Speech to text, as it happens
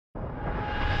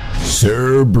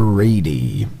Sir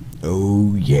Brady.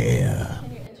 Oh, yeah.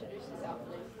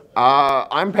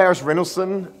 I'm Paris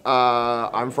Renalson.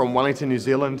 I'm from Wellington, New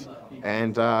Zealand,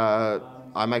 and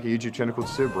I make a YouTube channel called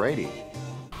Sir Brady.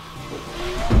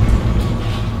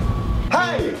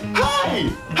 Hey!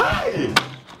 Hey! Hey!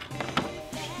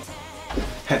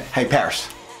 Hey, Paris.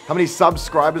 How many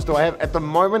subscribers do I have? At the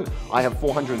moment, I have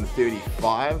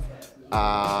 435,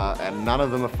 and none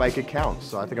of them are fake accounts,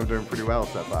 so I think I'm doing pretty well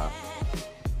so far.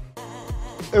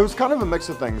 It was kind of a mix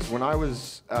of things. When I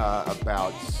was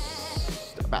about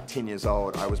 10 years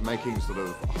old, I was making sort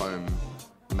of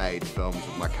homemade films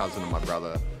with my cousin and my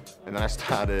brother, and then I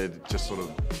started just sort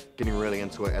of getting really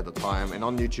into it at the time. And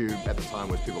on YouTube at the time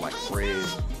was people like Fred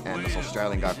and this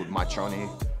Australian guy called Machoni,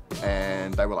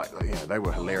 and they were like, you know, they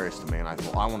were hilarious to me, and I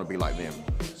thought I want to be like them.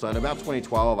 So in about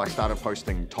 2012, I started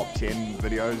posting top 10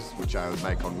 videos, which I would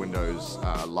make on Windows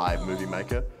Live Movie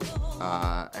Maker,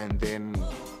 and then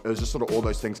it was just sort of all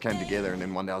those things came together, and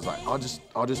then one day I was like, I'll just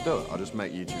do it. I'll just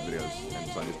make YouTube videos, and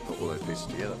so I just put all those pieces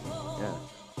together. Yeah.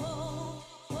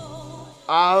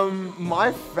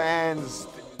 My fans,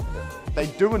 they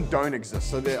do and don't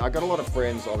exist. So I got a lot of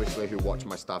friends, obviously, who watch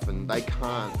my stuff, and they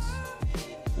can't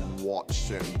watch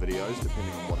certain videos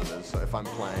depending on what it is. So if I'm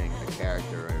playing a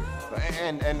character,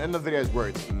 and in the videos where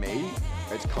it's me,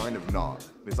 it's kind of not.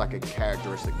 There's like a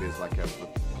characteristic, there's like a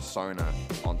persona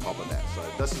on top of that. So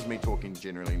this is me talking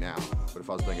generally now, but if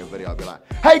I was doing a video, I'd be like,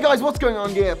 hey guys, what's going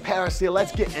on? Yeah, Paris here,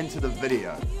 let's get into the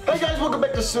video. Hey guys, welcome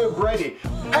back to Sir Brady.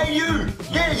 Hey you,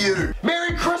 yeah you,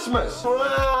 Merry Christmas.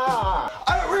 I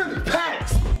don't wear any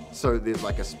pants. So there's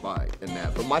like a spike in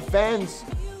that. But my fans,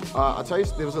 I'll tell you,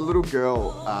 there was a little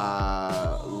girl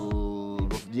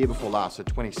year before last, so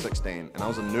 2016, and I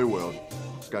was in New World,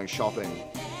 going shopping,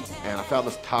 and I felt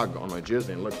this tug on my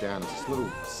jersey and looked down, it's this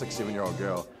little 6, 7-year-old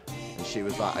girl, and she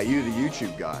was like, are you the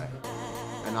YouTube guy?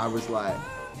 And I was like,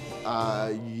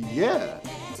 yeah,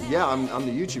 I'm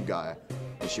the YouTube guy.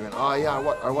 And she went, oh yeah,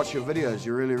 I watch your videos,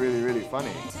 you're really, really, really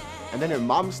funny. And then her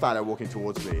mum started walking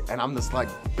towards me, and I'm this like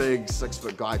big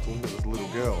 6-foot guy talking to this little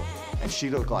girl, and she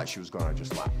looked like she was gonna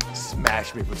just like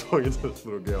smash me for talking to this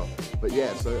little girl. But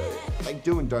yeah, so they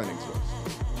do and don't exist.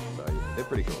 So yeah, they're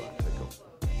pretty cool. They're cool.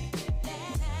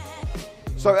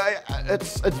 So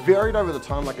it's varied over the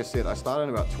time. Like I said, I started in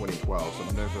about 2012, so I've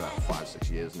been doing it for about 5-6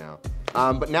 years now.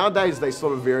 But nowadays they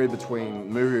sort of vary between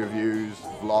movie reviews,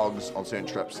 vlogs on certain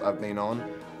trips I've been on.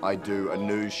 I do a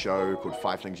news show called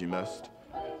 5 Things You Missed.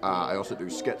 I also do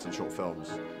skits and short films.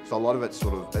 So a lot of it's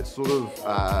sort of,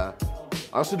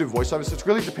 I also do voiceovers, so it's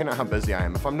really dependent on how busy I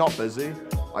am. If I'm not busy,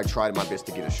 I try my best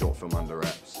to get a short film under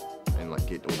wraps and like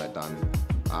get all that done.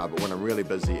 But when I'm really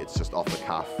busy, it's just off the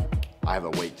cuff. I have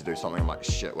a week to do something, I'm like,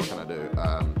 shit, what can I do?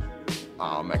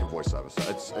 I'll make a voiceover. So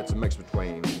it's a mix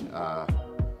between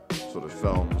sort of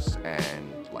films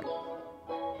and like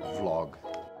vlog.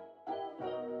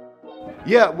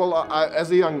 Yeah, well, as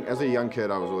a young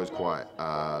kid, I was always quite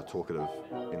talkative.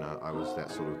 You know, I was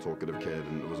that sort of talkative kid,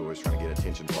 and was always trying to get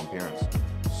attention from parents.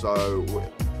 So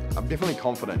I'm definitely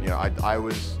confident. You know,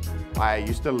 I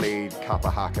used to lead Kapa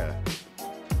Haka.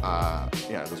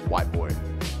 You know, this white boy.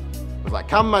 It was like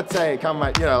come mate,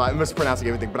 you know, like mispronouncing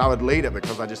everything, but I would lead it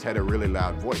because I just had a really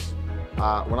loud voice.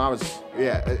 When I was,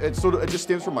 yeah, it just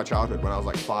stems from my childhood. When I was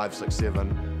like 5, 6,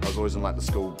 7, I was always in like the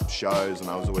school shows, and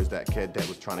I was always that kid that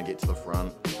was trying to get to the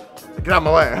front. Like, get out of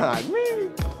my way. Like,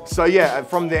 so yeah,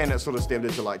 from then it sort of stemmed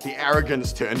into like the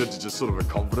arrogance turned into just sort of a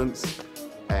confidence,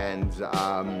 and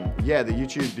yeah, the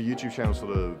YouTube channel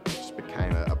sort of just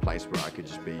became a place where I could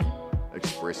just be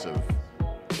expressive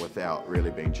without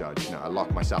really being judged. You know, I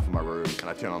lock myself in my room and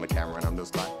I turn on the camera and I'm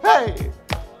just like, hey,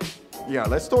 you know,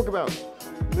 let's talk about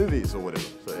movies or whatever.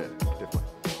 So yeah, definitely.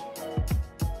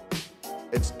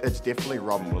 It's definitely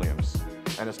Robin Williams,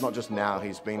 and it's not just now.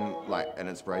 He's been like an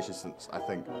inspiration since, I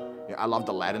think, you know, I loved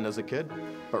Aladdin as a kid,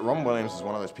 but Robin Williams is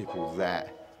one of those people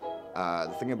that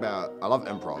the thing about, I love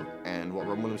improv, and what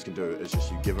Robin Williams can do is just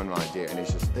you give him an idea and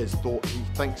he's just, he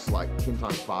thinks like 10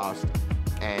 times fast,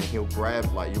 and he'll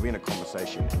grab, like, you'll be in a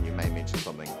conversation and you may mention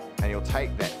something, and he'll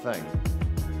take that thing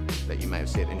that you may have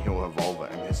said and he'll evolve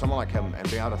it. And someone like him, and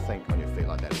being able to think on your feet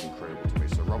like that is incredible to me.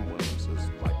 So Robin Williams is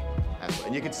like, absolutely.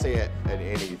 And you can see it in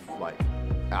any like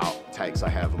outtakes I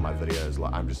have in my videos.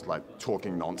 Like I'm just like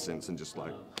talking nonsense and just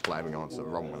like blabbing on. So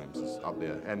Robin Williams is up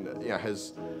there. And you know,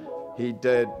 he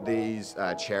did these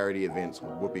charity events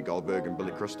with Whoopi Goldberg and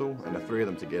Billy Crystal, and the 3 of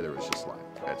them together is just like,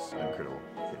 it's incredible.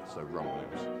 Yeah, so Robin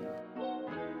Williams.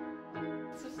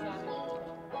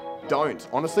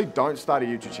 Honestly, don't start a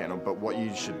YouTube channel, but what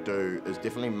you should do is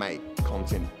definitely make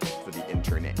content for the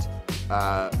internet.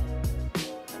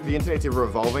 the internet's ever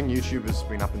evolving. YouTube has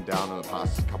been up and down in the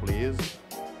past couple of years.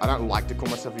 I don't like to call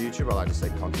myself a YouTuber, I like to say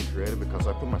content creator because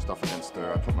I put my stuff on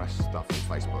Insta, I put my stuff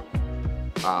on Facebook.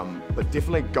 But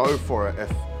definitely go for it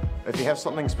if you have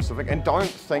something specific, and don't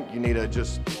think you need to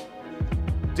just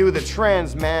do the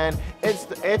trends, man.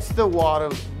 It's the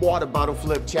water bottle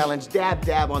flip challenge,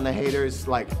 dab on the haters.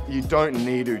 Like, you don't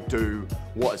need to do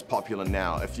what is popular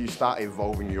now. If you start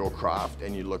evolving your craft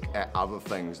and you look at other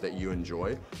things that you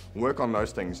enjoy, work on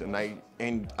those things and they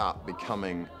end up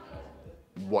becoming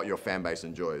what your fan base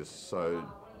enjoys. So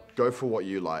go for what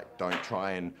you like. Don't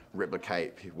try and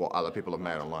replicate what other people have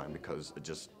made online because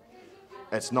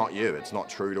it's not you. It's not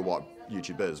true to what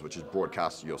YouTube is, which is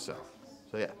broadcast yourself.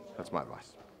 So yeah, that's my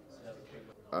advice.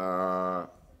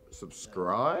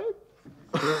 Subscribe?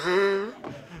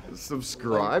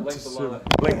 Subscribe.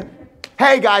 Link.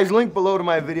 Hey guys, link below to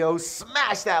my video.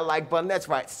 Smash that like button. That's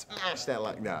right, smash that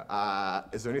like. No,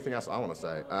 is there anything else I want to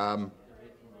say? I'm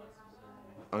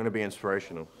gonna be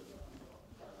inspirational.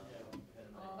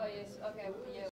 Oh yes, okay, yeah.